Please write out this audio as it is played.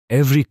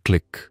Every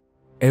click,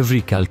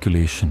 every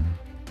calculation,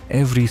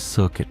 every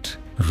circuit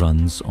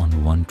runs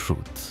on one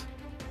truth,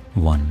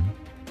 1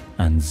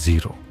 and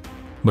 0.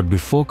 But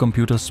before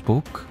computers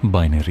spoke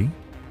binary,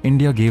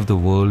 India gave the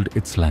world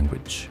its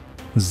language,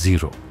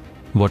 0.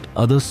 What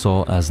others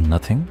saw as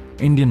nothing,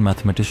 Indian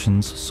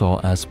mathematicians saw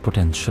as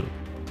potential.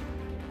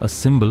 A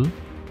symbol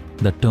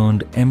that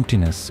turned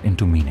emptiness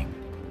into meaning.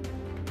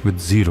 With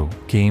 0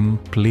 came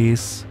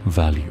place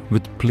value.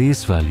 With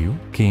place value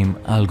came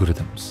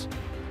algorithms.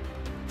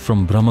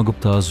 From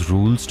Brahmagupta's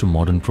rules to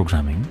modern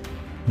programming,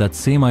 that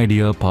same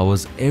idea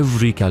powers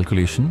every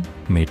calculation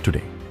made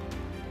today.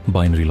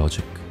 Binary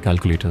logic,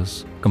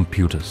 calculators,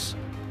 computers,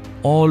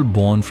 all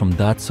born from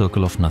that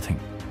circle of nothing.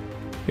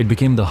 It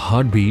became the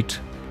heartbeat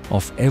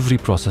of every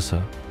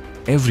processor,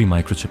 every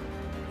microchip,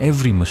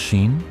 every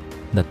machine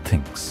that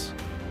thinks.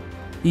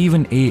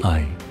 Even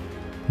AI,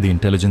 the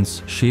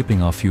intelligence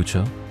shaping our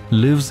future,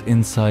 lives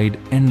inside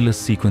endless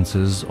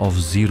sequences of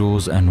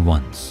zeros and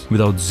ones.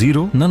 Without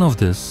 0, none of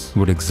this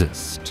would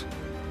exist.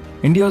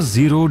 India's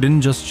 0 didn't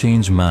just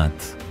change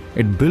math,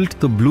 it built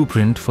the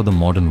blueprint for the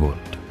modern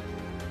world.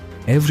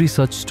 Every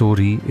such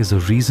story is a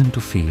reason to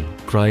feel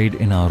pride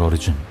in our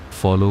origin.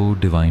 Follow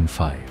Divine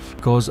 5,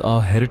 because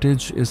our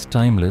heritage is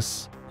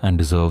timeless and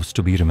deserves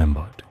to be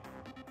remembered.